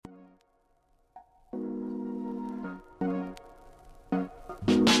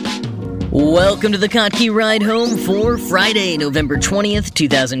Welcome to the Kottke Ride Home for Friday, November 20th,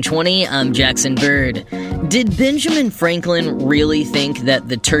 2020. I'm Jackson Bird. Did Benjamin Franklin really think that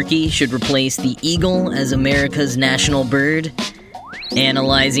the turkey should replace the eagle as America's national bird?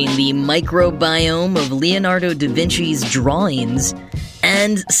 Analyzing the microbiome of Leonardo da Vinci's drawings,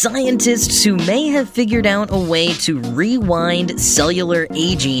 and scientists who may have figured out a way to rewind cellular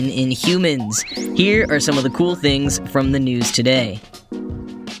aging in humans. Here are some of the cool things from the news today.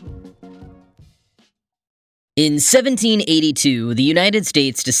 In 1782, the United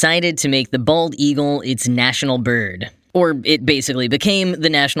States decided to make the bald eagle its national bird. Or it basically became the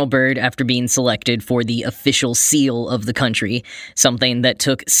national bird after being selected for the official seal of the country, something that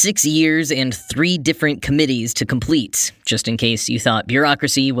took 6 years and 3 different committees to complete, just in case you thought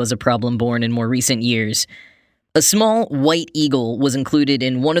bureaucracy was a problem born in more recent years. A small white eagle was included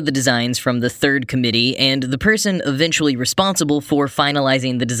in one of the designs from the third committee, and the person eventually responsible for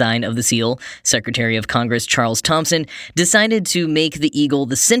finalizing the design of the seal, Secretary of Congress Charles Thomson, decided to make the eagle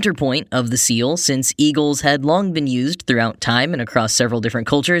the center point of the seal, since eagles had long been used throughout time and across several different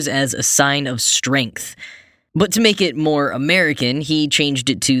cultures as a sign of strength. But to make it more American, he changed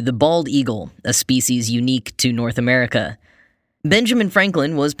it to the bald eagle, a species unique to North America. Benjamin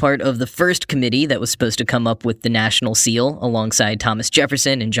Franklin was part of the first committee that was supposed to come up with the national seal, alongside Thomas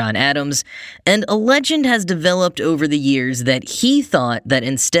Jefferson and John Adams, and a legend has developed over the years that he thought that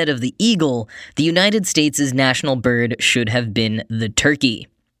instead of the eagle, the United States' national bird should have been the turkey.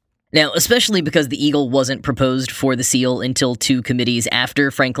 Now, especially because the eagle wasn't proposed for the seal until 2 committees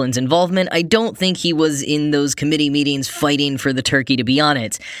after Franklin's involvement, I don't think he was in those committee meetings fighting for the turkey to be on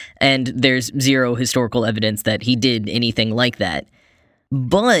it, and there's zero historical evidence that he did anything like that.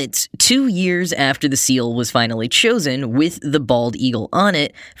 But 2 years after the seal was finally chosen, with the bald eagle on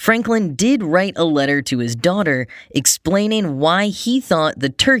it, Franklin did write a letter to his daughter explaining why he thought the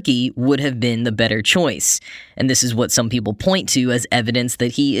turkey would have been the better choice. And this is what some people point to as evidence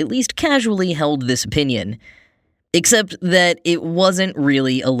that he at least casually held this opinion. Except that it wasn't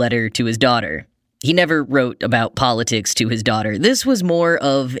really a letter to his daughter. He never wrote about politics to his daughter. This was more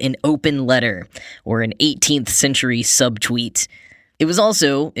of an open letter, or an 18th century subtweet. It was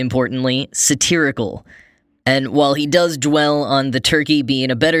also, importantly, satirical. And while he does dwell on the turkey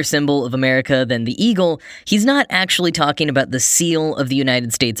being a better symbol of America than the eagle, he's not actually talking about the seal of the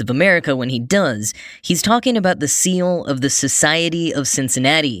United States of America when he does. He's talking about the seal of the Society of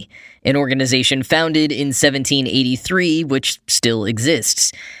Cincinnati, an organization founded in 1783, which still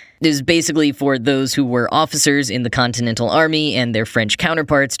exists. It is basically for those who were officers in the Continental Army and their French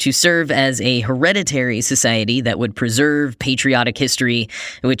counterparts to serve as a hereditary society that would preserve patriotic history,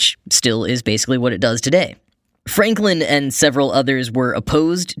 which still is basically what it does today. Franklin and several others were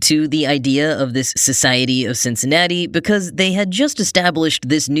opposed to the idea of this Society of Cincinnati because they had just established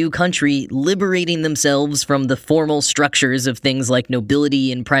this new country, liberating themselves from the formal structures of things like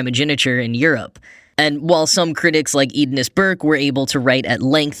nobility and primogeniture in Europe. And while some critics like Ednest Burke were able to write at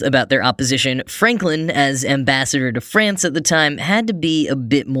length about their opposition, Franklin, as ambassador to France at the time, had to be a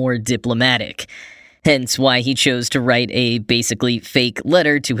bit more diplomatic. Hence why he chose to write a basically fake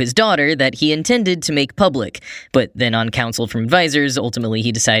letter to his daughter that he intended to make public, but then on counsel from advisors, ultimately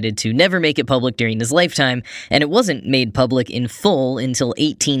he decided to never make it public during his lifetime, and it wasn't made public in full until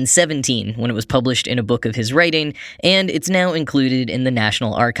 1817, when it was published in a book of his writing, and it's now included in the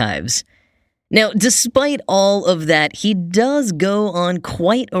National Archives. Now, despite all of that, he does go on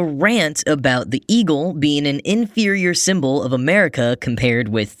quite a rant about the eagle being an inferior symbol of America compared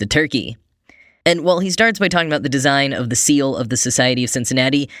with the turkey. And while he starts by talking about the design of the seal of the Society of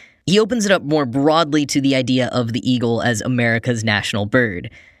Cincinnati, he opens it up more broadly to the idea of the eagle as America's national bird.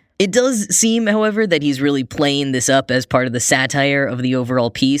 It does seem, however, that he's really playing this up as part of the satire of the overall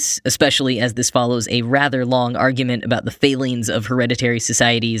piece, especially as this follows a rather long argument about the failings of hereditary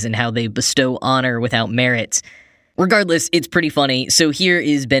societies and how they bestow honor without merit. Regardless, it's pretty funny, so here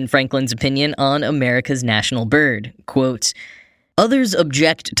is Ben Franklin's opinion on America's national bird. Quote, "Others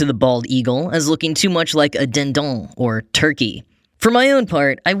object to the bald eagle as looking too much like a dindon, or turkey. For my own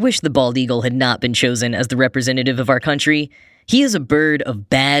part, I wish the bald eagle had not been chosen as the representative of our country. He is a bird of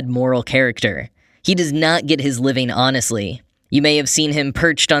bad moral character. He does not get his living honestly. You may have seen him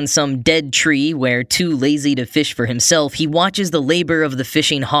perched on some dead tree where, too lazy to fish for himself, he watches the labor of the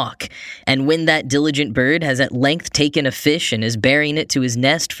fishing hawk. And when that diligent bird has at length taken a fish and is bearing it to his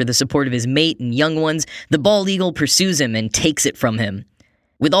nest for the support of his mate and young ones, the bald eagle pursues him and takes it from him.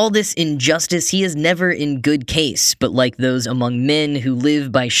 With all this injustice, he is never in good case, but like those among men who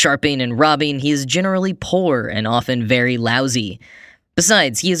live by sharping and robbing, he is generally poor and often very lousy.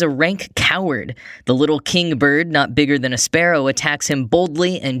 Besides, he is a rank coward. The little king bird, not bigger than a sparrow, attacks him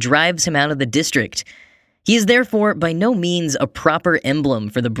boldly and drives him out of the district. He is therefore by no means a proper emblem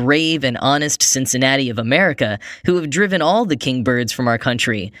for the brave and honest Cincinnati of America, who have driven all the kingbirds from our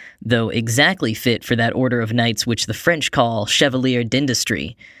country, though exactly fit for that order of knights which the French call chevalier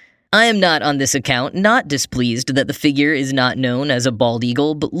d'industrie. I am not on this account not displeased that the figure is not known as a bald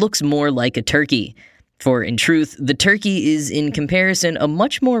eagle, but looks more like a turkey. For in truth, the turkey is in comparison a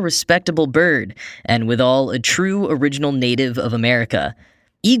much more respectable bird, and withal a true original native of America.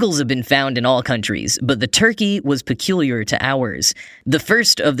 Eagles have been found in all countries, but the turkey was peculiar to ours. The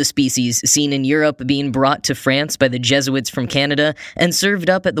first of the species seen in Europe being brought to France by the Jesuits from Canada and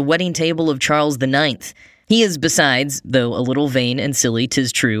served up at the wedding table of Charles IX. He is besides, though a little vain and silly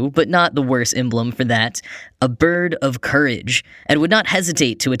 'tis true, but not the worse emblem for that, a bird of courage, and would not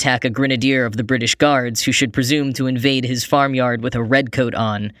hesitate to attack a grenadier of the British Guards who should presume to invade his farmyard with a red coat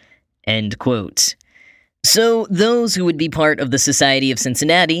on." End quote. So, those who would be part of the Society of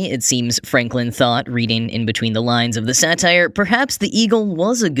Cincinnati, it seems Franklin thought, reading in between the lines of the satire, perhaps the eagle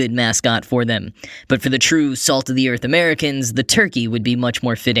was a good mascot for them. But for the true salt-of-the-earth Americans, the turkey would be much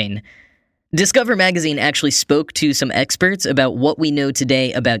more fitting. Discover magazine actually spoke to some experts about what we know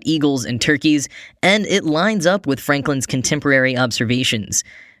today about eagles and turkeys, and it lines up with Franklin's contemporary observations.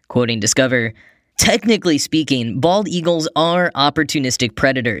 Quoting Discover, "Technically speaking, bald eagles are opportunistic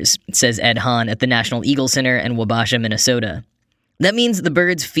predators," says Ed Hahn at the National Eagle Center in Wabasha, Minnesota. That means the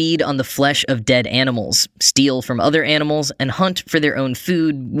birds feed on the flesh of dead animals, steal from other animals, and hunt for their own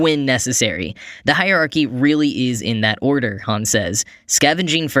food when necessary. The hierarchy really is in that order, Hahn says.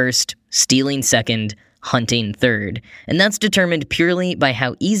 Scavenging first, stealing second, hunting third. And that's determined purely by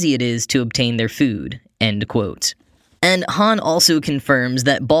how easy it is to obtain their food. End quote. And Hahn also confirms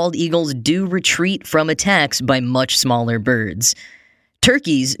that bald eagles do retreat from attacks by much smaller birds.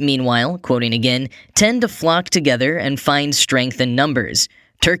 Turkeys, meanwhile, quoting again, tend to flock together and find strength in numbers.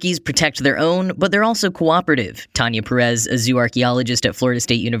 Turkeys protect their own, but they're also cooperative, Tanya Perez, a zoo archaeologist at Florida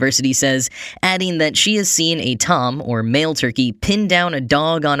State University, says, adding that she has seen a tom, or male turkey, pin down a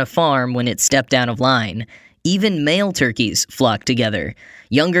dog on a farm when it stepped out of line. Even male turkeys flock together.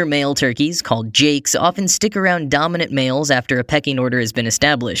 Younger male turkeys, called jakes, often stick around dominant males after a pecking order has been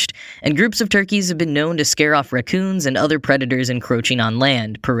established, and groups of turkeys have been known to scare off raccoons and other predators encroaching on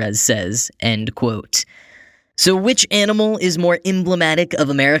land, Perez says, end quote. So which animal is more emblematic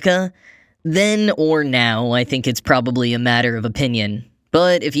of America? Then or now, I think it's probably a matter of opinion.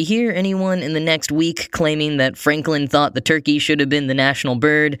 But if you hear anyone in the next week claiming that Franklin thought the turkey should have been the national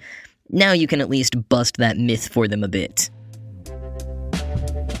bird, now you can at least bust that myth for them a bit.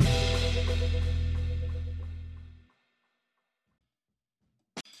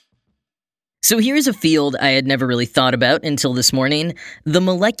 So here's a field I had never really thought about until this morning, the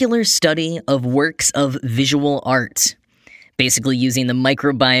molecular study of works of visual art. Basically using the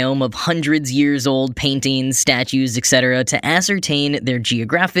microbiome of hundreds years old paintings, statues, etc. to ascertain their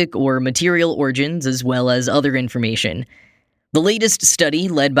geographic or material origins as well as other information. The latest study,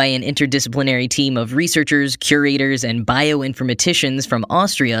 led by an interdisciplinary team of researchers, curators, and bioinformaticians from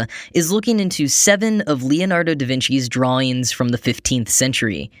Austria, is looking into 7 of Leonardo da Vinci's drawings from the 15th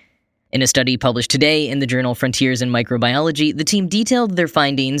century. In a study published today in the journal Frontiers in Microbiology, the team detailed their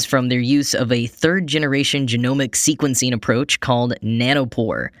findings from their use of a third-generation genomic sequencing approach called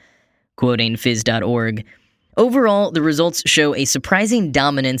nanopore. Quoting phys.org, "Overall, the results show a surprising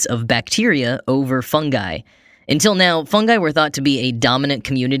dominance of bacteria over fungi. Until now, fungi were thought to be a dominant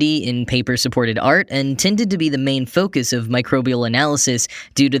community in paper-supported art and tended to be the main focus of microbial analysis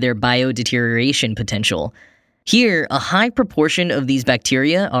due to their biodeterioration potential. Here, a high proportion of these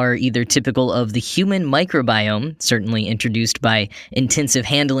bacteria are either typical of the human microbiome, certainly introduced by intensive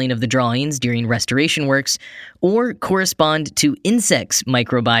handling of the drawings during restoration works, or correspond to insects'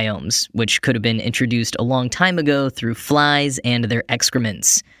 microbiomes, which could have been introduced a long time ago through flies and their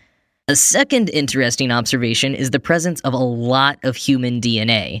excrements. A second interesting observation is the presence of a lot of human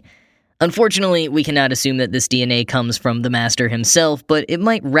DNA. Unfortunately, we cannot assume that this DNA comes from the master himself, but it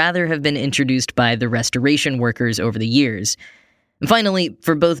might rather have been introduced by the restoration workers over the years. And finally,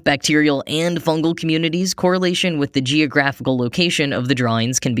 for both bacterial and fungal communities, correlation with the geographical location of the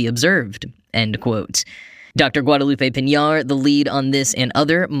drawings can be observed." End quote. Dr. Guadalupe Piñar, the lead on this and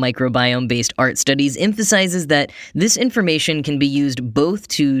other microbiome-based art studies, emphasizes that this information can be used both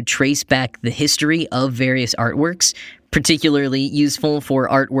to trace back the history of various artworks, particularly useful for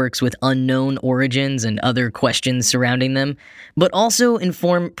artworks with unknown origins and other questions surrounding them, but also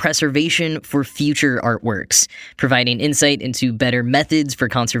inform preservation for future artworks, providing insight into better methods for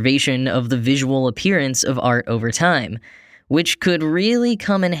conservation of the visual appearance of art over time. which could really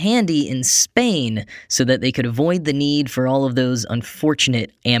come in handy in Spain so that they could avoid the need for all of those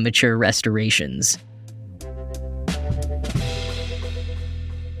unfortunate amateur restorations.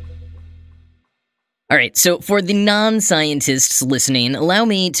 Alright, so for the non-scientists listening, allow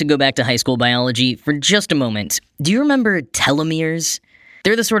me to go back to high school biology for just a moment. Do you remember telomeres?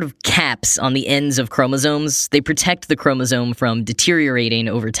 They're the sort of caps on the ends of chromosomes. They protect the chromosome from deteriorating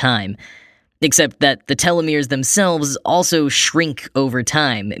over time. Except that the telomeres themselves also shrink over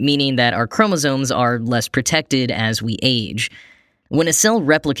time, meaning that our chromosomes are less protected as we age. When a cell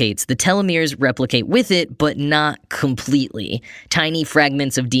replicates, the telomeres replicate with it, but not completely. Tiny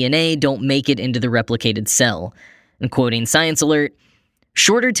fragments of DNA don't make it into the replicated cell. And quoting Science Alert,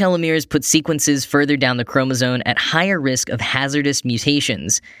 shorter telomeres put sequences further down the chromosome at higher risk of hazardous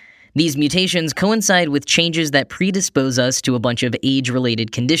mutations. These mutations coincide with changes that predispose us to a bunch of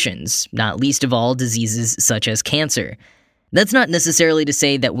age-related conditions, not least of all diseases such as cancer. That's not necessarily to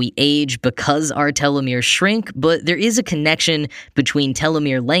say that we age because our telomeres shrink, but there is a connection between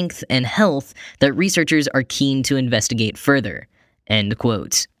telomere length and health that researchers are keen to investigate further. End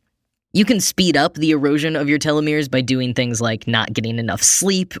quote. You can speed up the erosion of your telomeres by doing things like not getting enough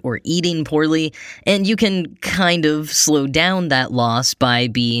sleep or eating poorly, and you can kind of slow down that loss by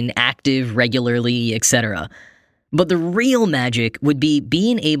being active regularly, etc. But the real magic would be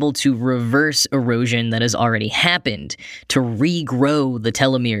being able to reverse erosion that has already happened, to regrow the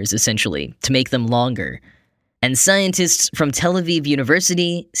telomeres, essentially, to make them longer. And scientists from Tel Aviv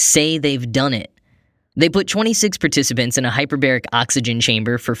University say they've done it. They put 26 participants in a hyperbaric oxygen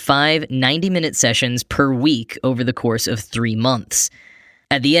chamber for 5 90-minute sessions per week over the course of 3 months.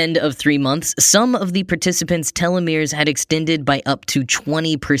 At the end of 3 months, some of the participants' telomeres had extended by up to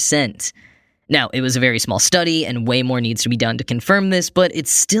 20%. Now, it was a very small study, and way more needs to be done to confirm this, but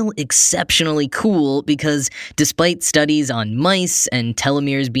it's still exceptionally cool because despite studies on mice and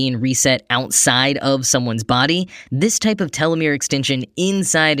telomeres being reset outside of someone's body, this type of telomere extension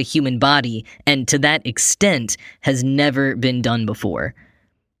inside a human body, and to that extent, has never been done before.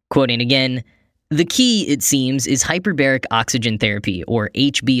 Quoting again, "The key, it seems, is hyperbaric oxygen therapy, or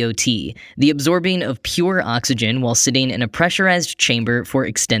HBOT, the absorbing of pure oxygen while sitting in a pressurized chamber for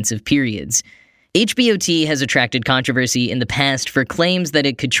extensive periods. HBOT has attracted controversy in the past for claims that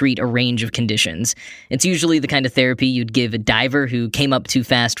it could treat a range of conditions. It's usually the kind of therapy you'd give a diver who came up too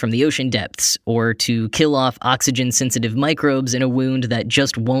fast from the ocean depths, or to kill off oxygen-sensitive microbes in a wound that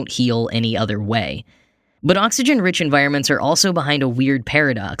just won't heal any other way. But oxygen-rich environments are also behind a weird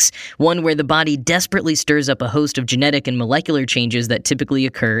paradox, one where the body desperately stirs up a host of genetic and molecular changes that typically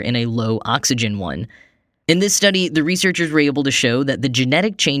occur in a low-oxygen one. In this study, the researchers were able to show that the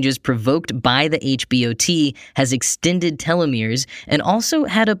genetic changes provoked by the HBOT has extended telomeres and also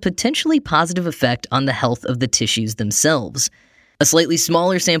had a potentially positive effect on the health of the tissues themselves. A slightly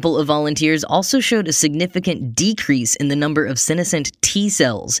smaller sample of volunteers also showed a significant decrease in the number of senescent T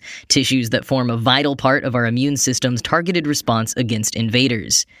cells, tissues that form a vital part of our immune system's targeted response against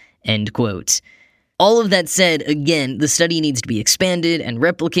invaders. End quote. All of that said, again, the study needs to be expanded and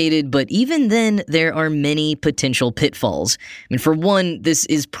replicated, but even then, there are many potential pitfalls. I mean, for one, this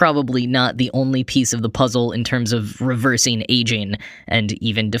is probably not the only piece of the puzzle in terms of reversing aging, and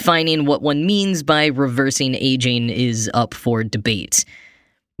even defining what one means by reversing aging is up for debate.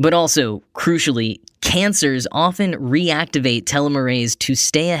 But also, crucially, cancers often reactivate telomerase to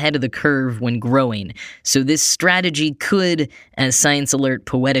stay ahead of the curve when growing, so this strategy could, as Science Alert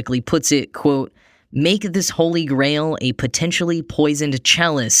poetically puts it, quote, "make this holy grail a potentially poisoned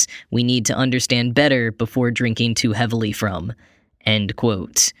chalice we need to understand better before drinking too heavily from." End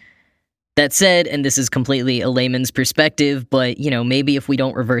quote. That said, and this is completely a layman's perspective, but, maybe if we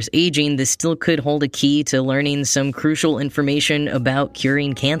don't reverse aging, this still could hold a key to learning some crucial information about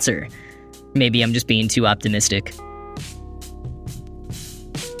curing cancer. Maybe I'm just being too optimistic.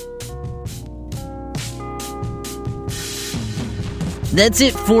 That's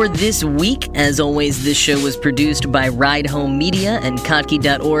it for this week. As always, this show was produced by Ride Home Media and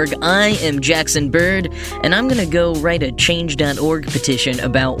Kottke.org. I am Jackson Bird, and I'm going to go write a Change.org petition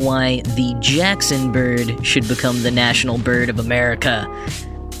about why the Jackson bird should become the national bird of America.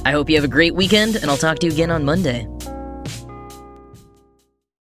 I hope you have a great weekend, and I'll talk to you again on Monday.